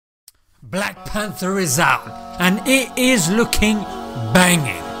Black Panther is out and it is looking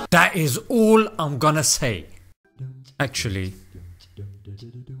banging. That is all I'm gonna say. Actually,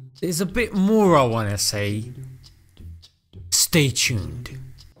 there's a bit more I wanna say. Stay tuned.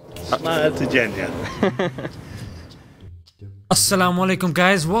 Assalamu alaikum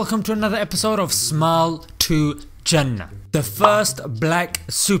guys, welcome to another episode of Smile to Jannah. The first black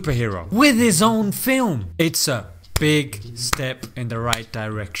superhero with his own film. It's a big step in the right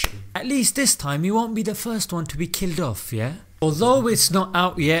direction. At least this time he won't be the first one to be killed off, yeah? Although it's not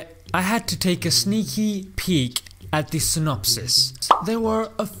out yet, I had to take a sneaky peek at the synopsis. There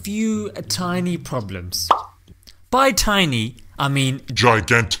were a few tiny problems. By tiny, I mean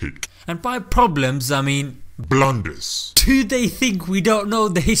gigantic. And by problems, I mean blunders. Do they think we don't know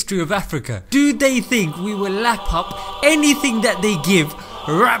the history of Africa? Do they think we will lap up anything that they give,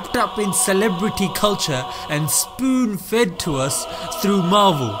 wrapped up in celebrity culture and spoon fed to us through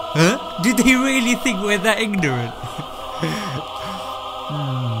Marvel? Huh? Do they really think we're that ignorant?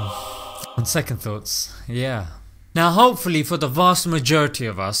 On second thoughts, yeah. Now hopefully for the vast majority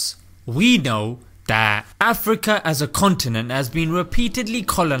of us, we know that Africa as a continent has been repeatedly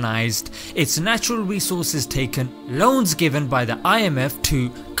colonized, its natural resources taken, loans given by the IMF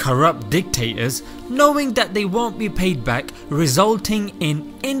to corrupt dictators, knowing that they won't be paid back, resulting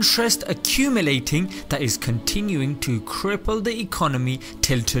in interest accumulating that is continuing to cripple the economy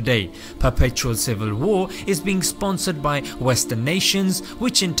till today. Perpetual civil war is being sponsored by Western nations,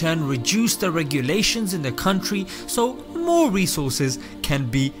 which in turn reduce the regulations in the country so more resources can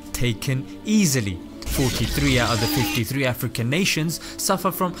be taken easily. 43 out of the 53 African nations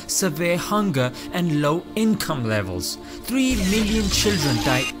suffer from severe hunger and low income levels. 3 million children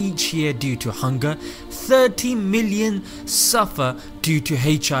die each year due to hunger. 30 million suffer due to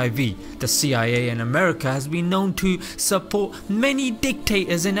HIV. The CIA in America has been known to support many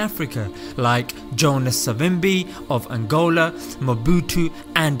dictators in Africa like Jonas Savimbi of Angola, Mobutu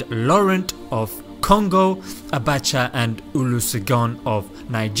and Laurent of Congo, Abacha and Olusegun of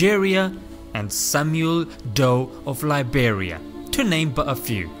Nigeria, and Samuel Doe of Liberia, to name but a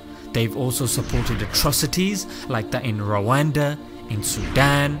few. They've also supported atrocities like that in Rwanda, in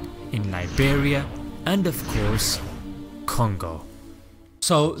Sudan, in Liberia, and of course Congo.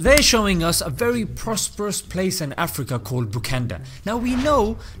 So they're showing us a very prosperous place in Africa called Bukanda. Now we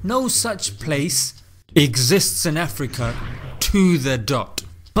know no such place exists in Africa to the dot.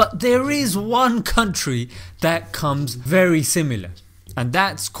 But there is one country that comes very similar, and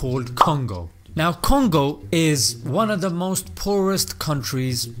that's called Congo. Now Congo is one of the most poorest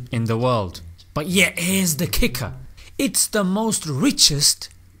countries in the world, but yet here's the kicker. It's the most richest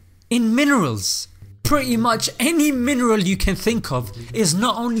in minerals. Pretty much any mineral you can think of is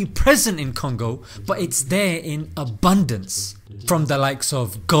not only present in Congo, but it's there in abundance. From the likes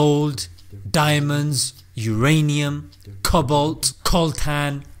of gold, diamonds, uranium, cobalt,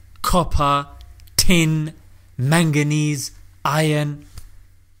 coltan, copper, tin, manganese, iron,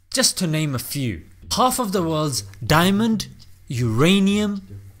 just to name a few. Half of the world's diamond,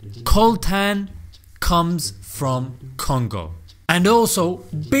 uranium, coltan comes from Congo. And also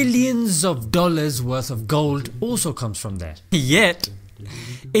billions of dollars worth of gold also comes from there. Yet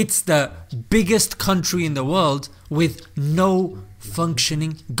it's the biggest country in the world with no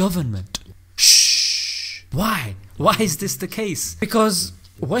functioning government. Shh! Why? Why is this the case? Because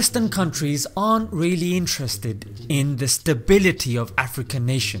Western countries aren't really interested in the stability of African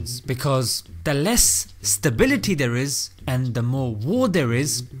nations, because the less stability there is and the more war there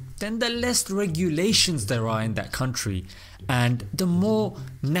is, then the less regulations there are in that country and the more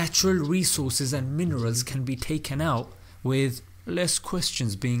natural resources and minerals can be taken out with less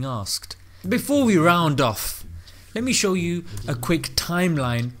questions being asked. Before we round off, let me show you a quick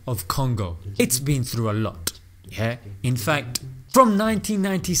timeline of Congo. It's been through a lot, yeah? In fact, from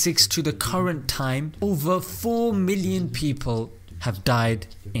 1996 to the current time, over 4 million people have died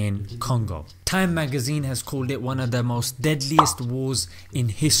in Congo. Time magazine has called it one of the most deadliest wars in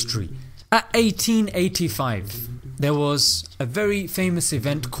history. At 1885, there was a very famous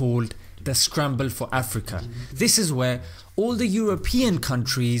event called the Scramble for Africa. This is where all the European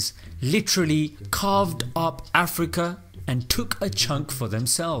countries literally carved up Africa and took a chunk for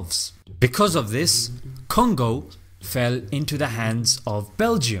themselves. Because of this, Congo fell into the hands of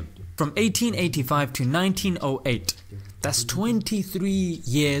Belgium from 1885 to 1908. That's 23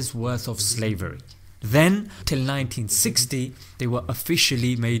 years worth of slavery. Then till 1960 they were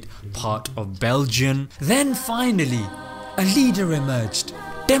officially made part of Belgium. Then finally a leader emerged,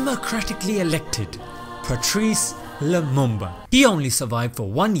 democratically elected, Patrice Lumumba. He only survived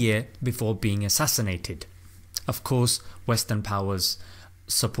for 1 year before being assassinated. Of course, Western powers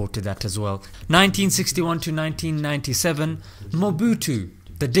supported that as well. 1961 to 1997, Mobutu,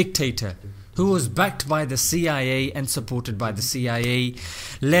 the dictator, who was backed by the CIA and supported by the CIA,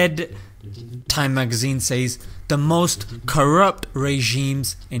 led, Time magazine says, the most corrupt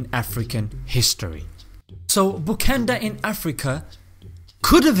regimes in African history. So Bukanda in Africa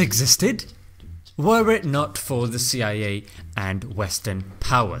could have existed were it not for the CIA and Western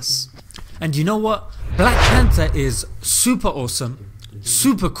powers. And you know what? Black Panther is super awesome,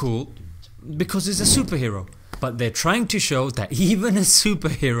 super cool, because he's a superhero. But they're trying to show that even a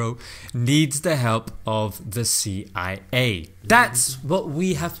superhero needs the help of the CIA. That's what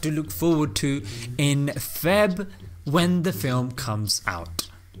we have to look forward to in Feb when the film comes out.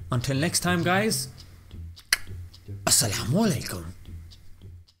 Until next time guys, Assalamu alaikum.